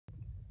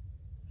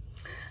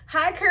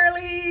Hi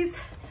Curlies,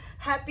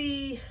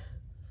 happy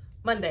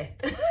Monday.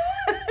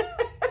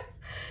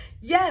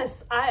 Yes,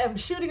 I am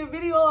shooting a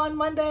video on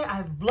Monday.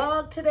 I've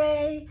vlogged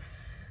today.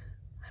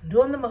 I'm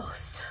doing the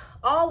most,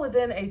 all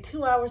within a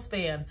 2-hour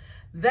span.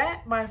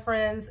 That, my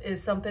friends,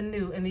 is something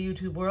new in the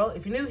YouTube world.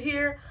 If you're new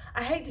here,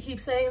 I hate to keep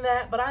saying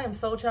that, but I am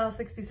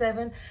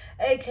SoulChild67,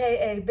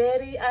 aka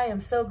Betty. I am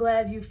so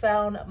glad you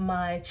found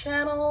my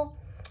channel.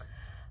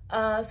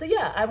 So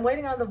yeah, I'm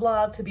waiting on the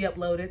vlog to be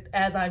uploaded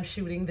as I'm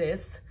shooting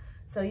this.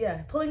 So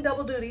yeah, pulling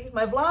double duty.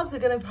 My vlogs are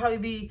gonna probably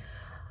be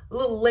a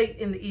little late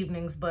in the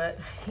evenings, but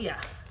yeah.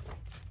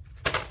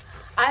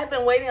 I've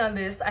been waiting on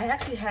this. I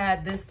actually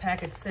had this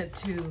package sent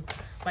to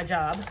my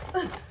job.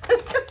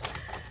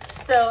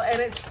 So,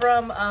 and it's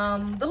from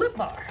the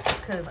LipBar,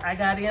 because I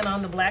got in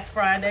on the Black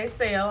Friday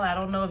sale. I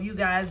don't know if you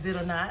guys did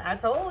or not. I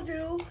told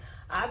you,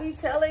 I be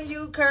telling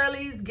you,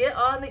 Curlies, get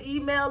on the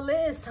email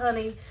list,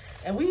 honey.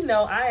 And we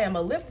know I am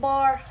a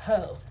LipBar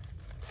hoe.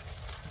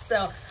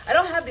 So I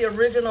don't have the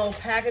original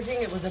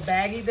packaging. It was a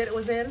baggie that it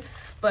was in,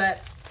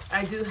 but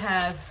I do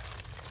have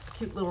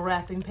cute little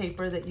wrapping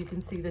paper that you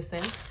can see this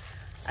in.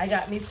 I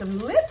got me some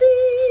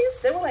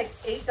Lippies. They were like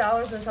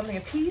 $8 and something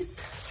a piece.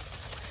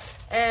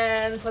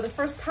 And for the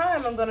first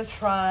time, I'm gonna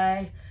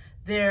try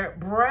their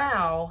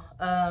brow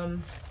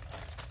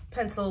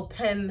pencil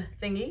pen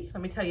thingy.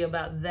 Let me tell you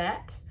about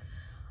that.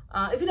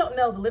 If you don't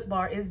know, the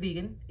LipBar is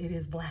vegan. It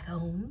is Black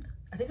owned.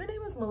 I think her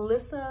name is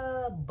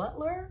Melissa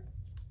Butler.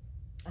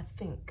 I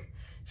think.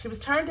 She was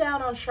turned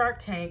down on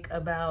Shark Tank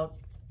about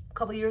a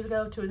couple years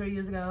ago, 2 or 3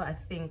 years ago, I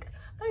think.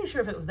 I'm not even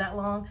sure if it was that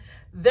long.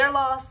 Their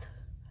loss,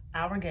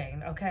 our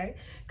gain, okay?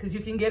 Because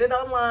you can get it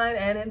online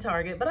and in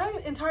Target.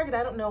 But in Target,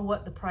 I don't know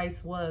what the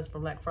price was for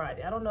Black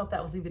Friday. I don't know if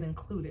that was even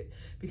included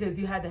because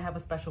you had to have a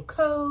special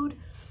code.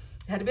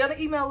 You had to be on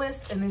the email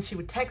list, and then she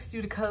would text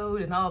you the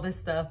code and all this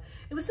stuff.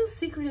 It was so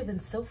secretive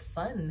and so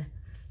fun.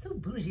 So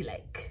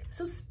bougie-like.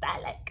 So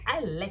spy-like. I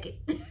like it.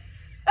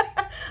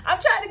 I'm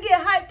trying to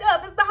get hyped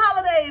up. It's the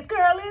holidays,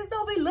 girlies.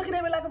 Don't be looking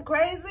at me like I'm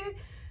crazy.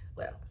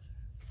 Well,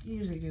 you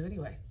usually do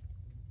anyway.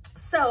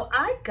 So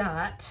I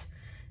got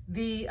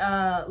the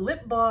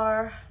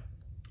LipBar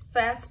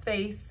Fast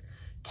Face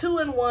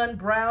 2-in-1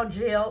 Brow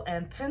Gel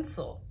and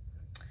Pencil.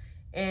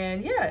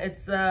 And yeah,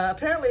 it's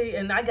apparently,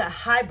 and I got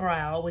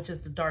Highbrow, which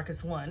is the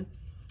darkest one.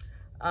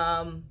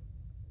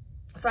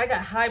 So I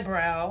got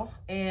Highbrow,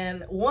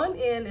 and one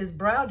end is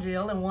brow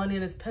gel and one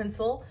end is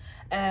pencil.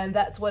 And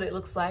that's what it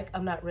looks like.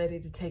 I'm not ready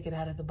to take it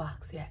out of the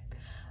box yet,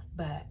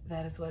 but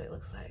that is what it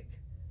looks like.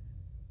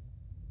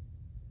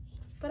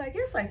 But I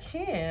guess I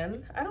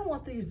can. I don't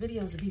want these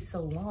videos to be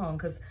so long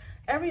because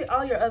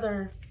all your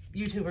other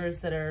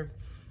YouTubers that are,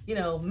 you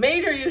know,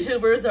 major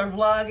YouTubers are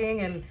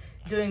vlogging and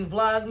doing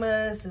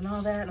Vlogmas and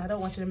all that, and I don't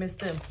want you to miss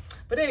them.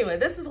 But anyway,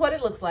 this is what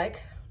it looks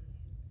like.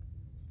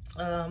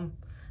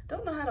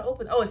 Don't know how to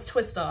open. Oh, it's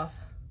twist off.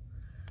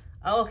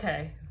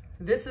 Okay,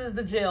 this is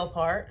the gel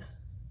part.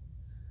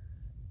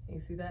 You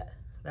see that?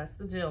 That's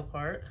the gel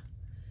part.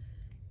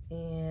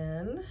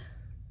 And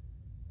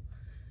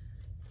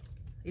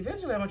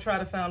eventually I'm gonna try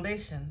the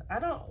foundation.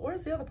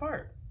 Where's the other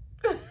part?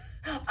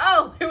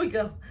 Oh, here we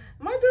go.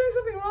 Am I doing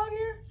something wrong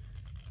here?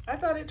 I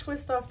thought it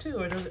twists off too,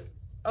 or does it?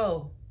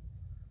 Oh,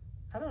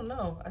 I don't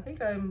know. I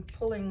think I'm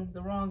pulling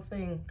the wrong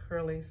thing,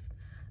 Curlies.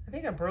 I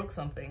think I broke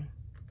something.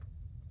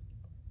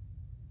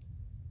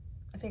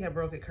 I think I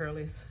broke it,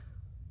 Curlies.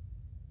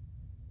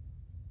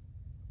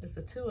 It's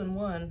a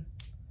 2-in-1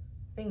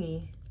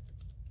 thingy.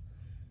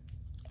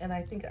 And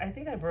I think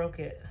I broke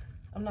it.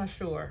 I'm not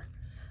sure.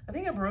 I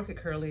think I broke it,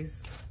 Curlies,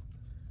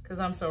 because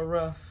I'm so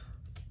rough.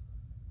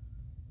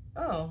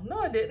 Oh, no,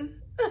 I didn't.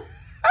 I thought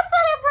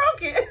I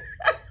broke it.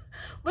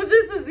 But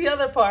this is the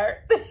other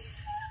part.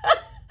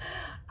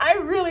 I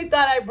really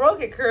thought I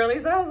broke it,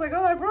 Curlies. I was like,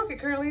 oh, I broke it,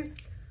 Curlies.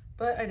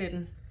 But I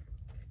didn't.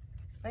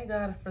 Thank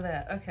God for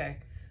that. Okay.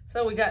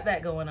 So we got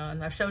that going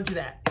on. I showed you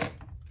that.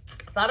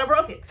 Thought I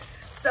broke it.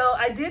 So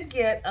I did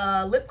get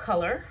lip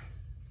color.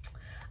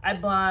 I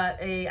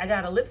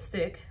got a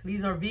lipstick.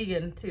 These are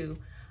vegan too.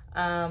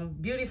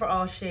 Beauty for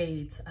all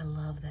shades. I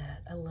love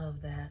that. I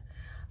love that.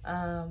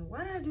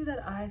 Why did I do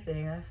that eye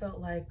thing? I felt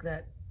like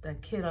that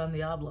kid on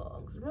the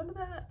Oblongs. Remember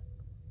that?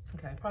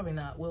 Okay, probably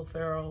not. Will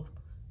Ferrell.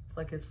 It's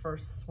like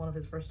one of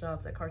his first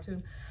jobs, that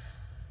cartoon.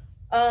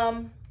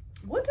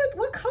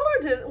 What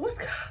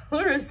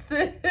color is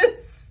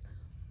this?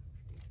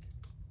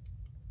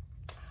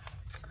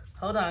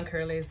 Hold on,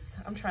 Curlies.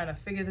 I'm trying to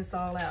figure this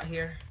all out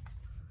here.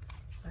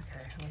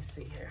 Okay, let me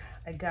see here.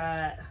 I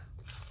got,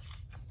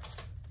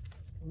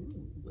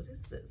 ooh, what is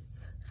this?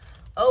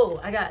 Oh,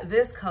 I got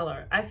this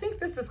color. I think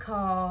this is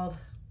called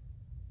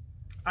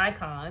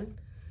Icon.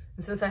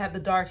 And since I have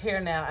the dark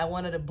hair now, I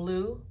wanted a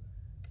blue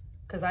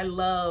because I'm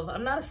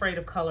not afraid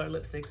of color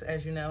lipsticks,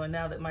 as you know. And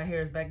now that my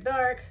hair is back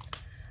dark,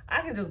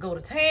 I can just go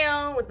to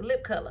town with the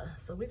lip color.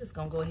 So we're just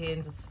gonna go ahead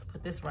and just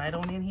put this right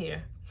on in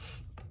here.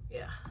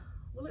 Yeah.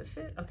 Will it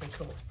fit? Okay,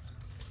 cool.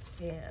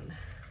 And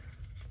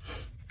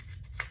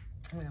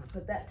I'm gonna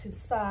put that to the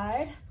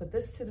side, put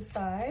this to the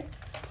side.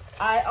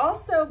 I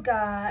also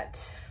got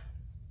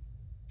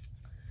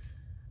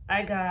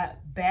I got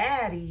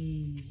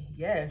Baddie.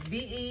 Yes,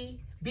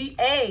 B-E-B-A-D-D-I-E,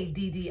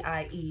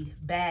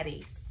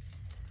 Baddie.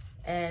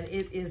 And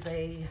it is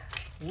a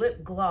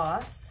lip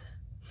gloss.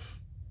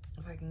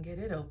 If I can get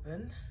it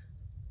open.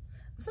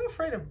 I'm so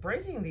afraid of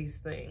breaking these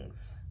things.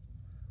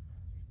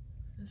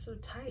 They're so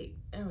tight.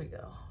 There we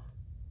go.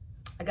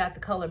 I got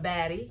the color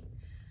Baddie.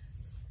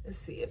 Let's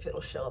see if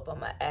it'll show up on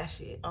my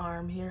ashy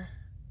arm here.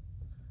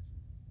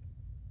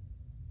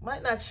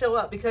 Might not show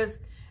up because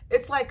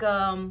it's like,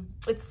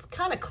 it's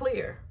kind of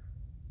clear.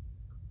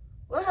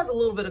 Well, it has a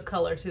little bit of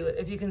color to it.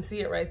 If you can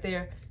see it right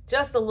there,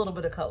 just a little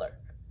bit of color.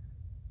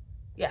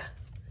 Yeah.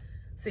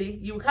 See,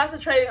 you were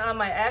concentrating on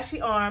my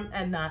ashy arm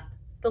and not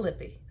the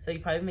lippy. So you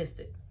probably missed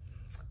it.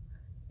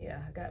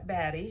 Yeah, I got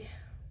Baddie.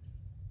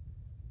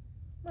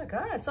 Oh my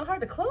God, it's so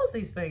hard to close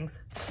these things.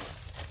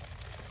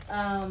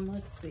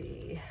 Let's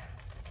see.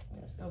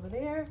 Over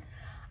there.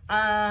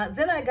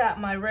 Then I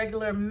got my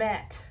regular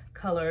matte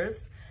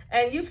colors.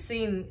 And you've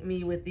seen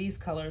me with these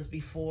colors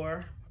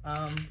before.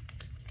 I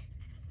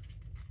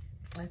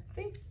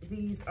think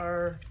these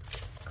are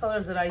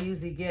colors that I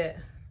usually get.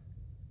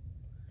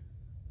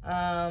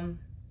 I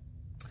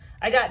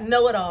got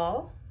Know It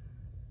All.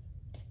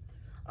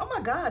 Oh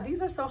my God,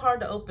 these are so hard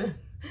to open.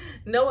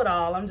 Know It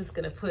All, I'm just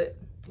gonna put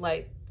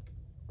like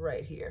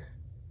right here.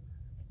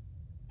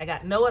 I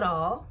got Know It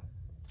All.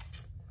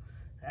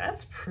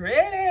 That's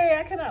pretty,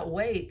 I cannot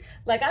wait.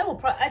 Like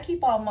I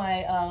keep all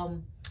my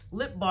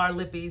LipBar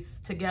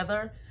lippies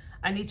together.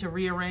 I need to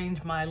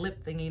rearrange my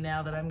lip thingy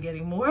now that I'm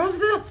getting more of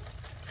them.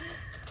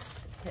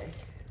 Okay.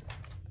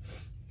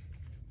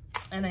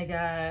 And I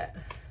got,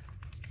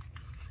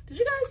 did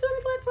you guys do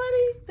any Black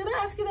Friday? Did I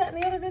ask you that in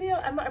the other video?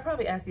 I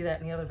probably asked you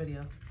that in the other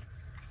video.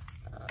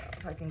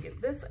 If I can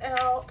get this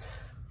out.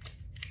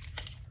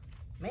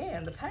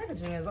 Man, the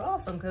packaging is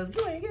awesome because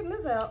you ain't getting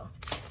this out.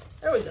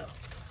 There we go.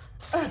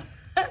 Did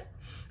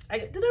I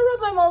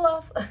rub my mole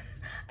off?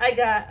 I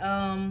got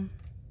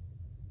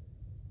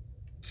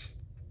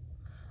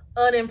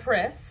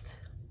Unimpressed.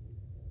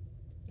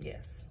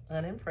 Yes,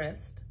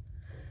 Unimpressed.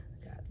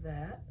 Got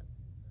that.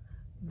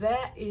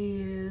 That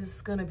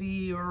is gonna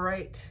be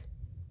right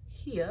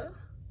here.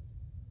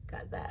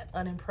 Got that,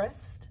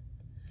 Unimpressed.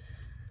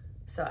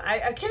 So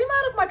I came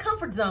out of my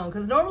comfort zone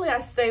because normally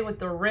I stay with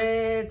the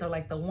reds or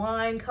like the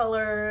wine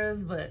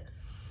colors, but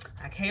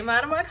I came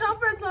out of my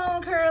comfort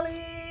zone,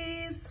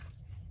 curlies.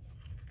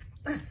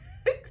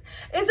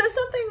 Is there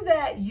something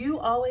that you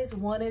always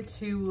wanted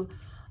to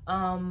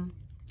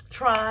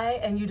try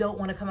and you don't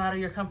want to come out of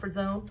your comfort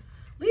zone?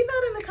 Leave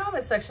that in the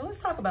comment section. Let's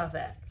talk about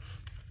that.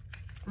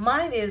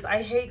 Mine is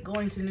I hate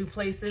going to new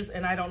places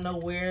and I don't know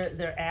where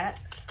they're at.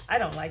 I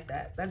don't like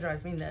that. That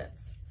drives me nuts.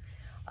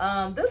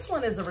 This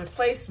one is a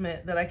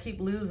replacement that I keep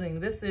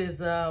losing. This is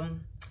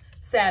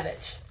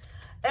Savage.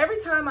 Every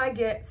time I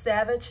get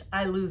Savage,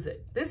 I lose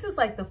it. This is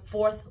like the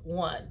fourth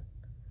one.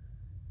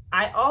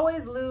 I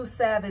always lose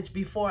Savage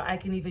before I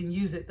can even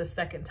use it the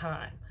second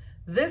time.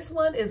 This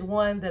one is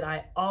one that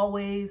I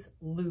always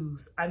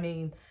lose. I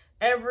mean,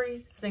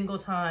 every single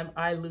time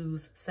I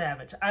lose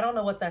Savage. I don't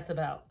know what that's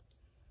about.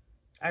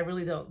 I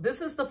really don't.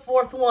 This is the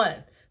fourth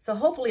one. So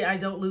hopefully I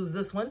don't lose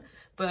this one,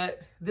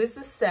 but this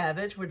is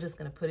Savage. We're just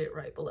gonna put it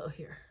right below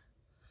here.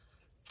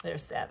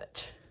 There's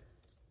Savage.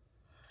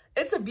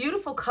 It's a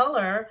beautiful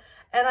color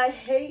and I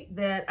hate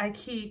that I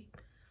keep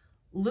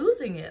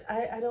losing it.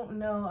 I don't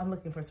know. I'm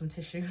looking for some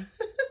tissue.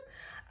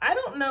 I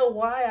don't know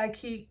why I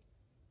keep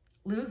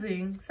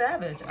losing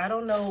Savage. I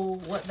don't know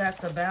what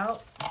that's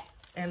about.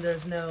 And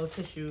there's no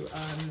tissue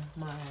on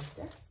my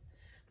desk.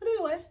 But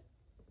anyway.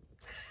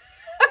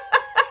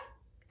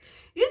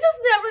 You just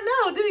never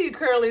know, do you,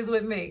 curlies,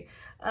 with me?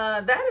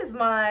 That is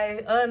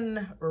my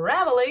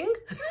unraveling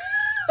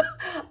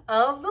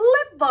of the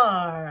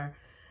LipBar.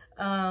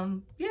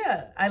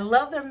 Yeah, I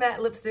love their matte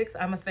lipsticks.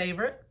 I'm a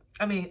favorite.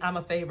 I mean, I'm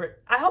a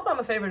favorite. I hope I'm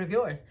a favorite of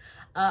yours.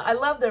 I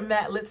love their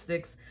matte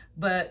lipsticks,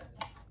 but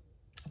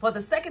for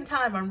the second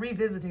time, I'm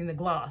revisiting the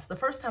gloss. The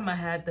first time I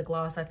had the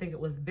gloss, I think it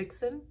was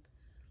Vixen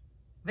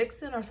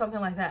or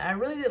something like that. I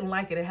really didn't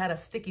like it. It had a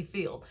sticky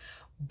feel.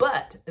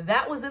 But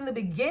that was in the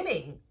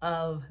beginning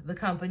of the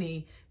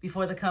company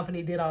before the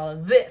company did all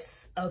of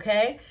this,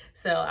 okay?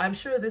 So I'm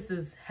sure this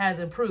has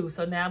improved.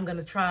 So now I'm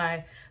gonna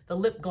try the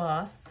lip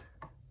gloss,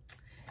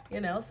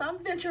 you know, so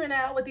I'm venturing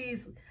out with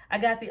these. I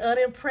got the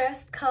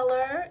Unimpressed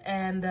color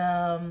and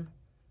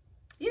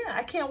yeah,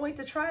 I can't wait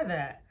to try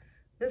that.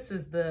 This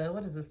is the,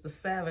 what is this? The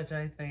Savage,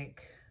 I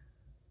think.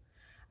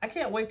 I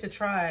can't wait to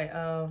try,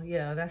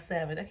 yeah, that's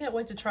Savage. I can't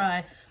wait to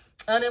try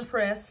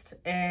Unimpressed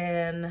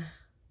and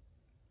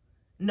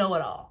Know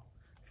It All.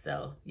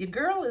 So your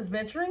girl is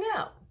venturing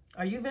out.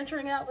 Are you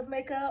venturing out with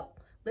makeup,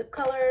 lip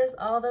colors,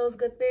 all those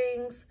good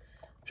things?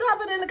 Drop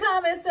it in the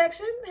comment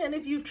section. And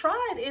if you've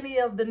tried any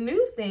of the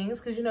new things,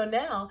 because you know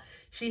now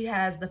she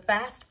has the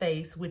Fast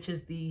Face, which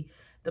is the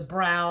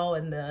brow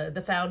and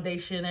the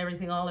foundation,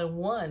 everything all in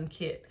one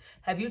kit.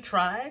 Have you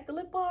tried the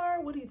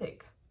LipBar? What do you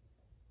think?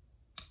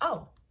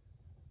 Oh,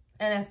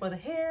 and as for the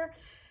hair,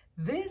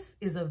 This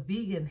is a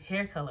vegan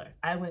hair color.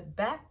 I went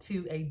back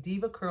to a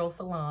Diva Curl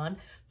salon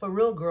for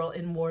Real Girl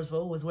in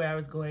Mooresville, was where I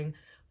was going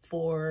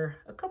for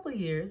a couple of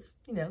years,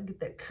 you know, get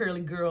that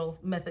curly girl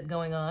method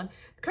going on.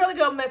 The curly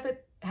girl method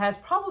has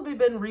probably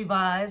been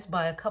revised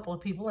by a couple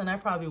of people, and I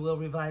probably will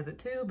revise it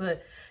too.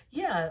 But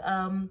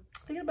yeah,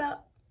 thinking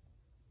about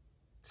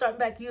starting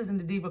back using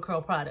the Diva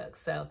Curl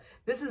products. So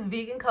this is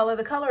vegan color.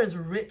 The color is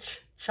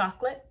rich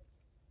chocolate.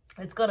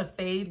 It's gonna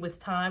fade with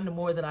time the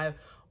more that I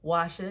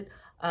wash it.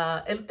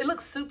 It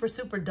looks super,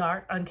 super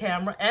dark on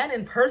camera and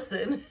in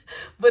person,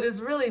 but it's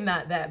really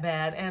not that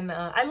bad. And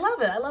I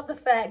love it. I love the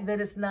fact that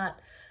it's not,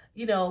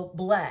 you know,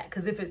 black.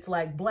 Because if it's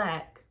like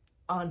black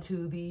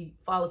onto the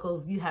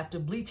follicles, you have to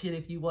bleach it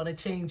if you want to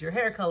change your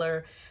hair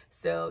color.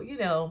 So, you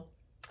know,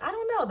 I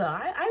don't know though.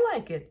 I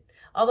like it.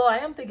 Although I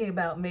am thinking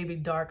about maybe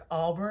dark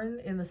auburn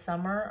in the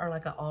summer, or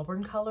like an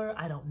auburn color.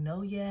 I don't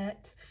know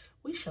yet.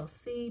 We shall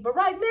see. But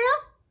right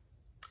now,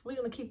 we're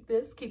going to keep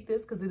this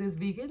because it is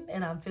vegan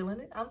and I'm feeling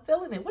it. I'm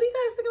feeling it. What do you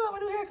guys think about my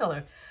new hair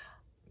color?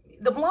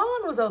 The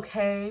blonde was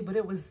okay, but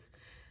it's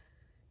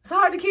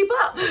hard to keep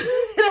up.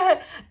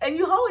 And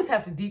you always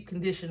have to deep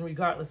condition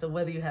regardless of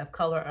whether you have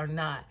color or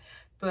not.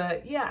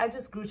 But yeah, I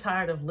just grew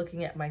tired of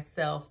looking at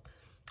myself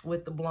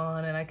with the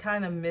blonde, and I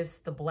kind of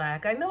missed the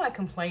black. I know I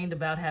complained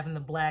about having the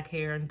black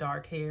hair and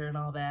dark hair and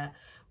all that,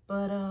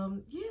 but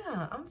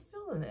yeah, I'm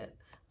feeling it.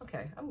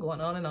 Okay, I'm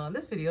going on and on.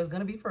 This video is going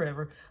to be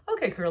forever.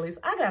 Okay, curlies,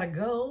 I gotta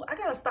go. I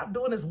gotta stop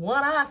doing this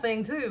one eye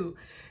thing too.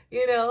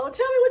 You know,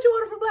 tell me what you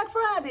ordered for Black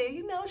Friday.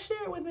 You know,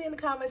 share it with me in the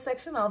comment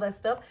section, all that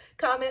stuff.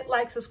 Comment,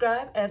 like,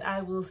 subscribe, and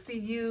I will see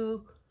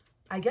you,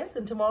 I guess,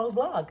 in tomorrow's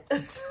vlog.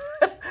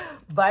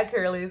 Bye,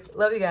 curlies.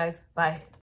 Love you guys. Bye.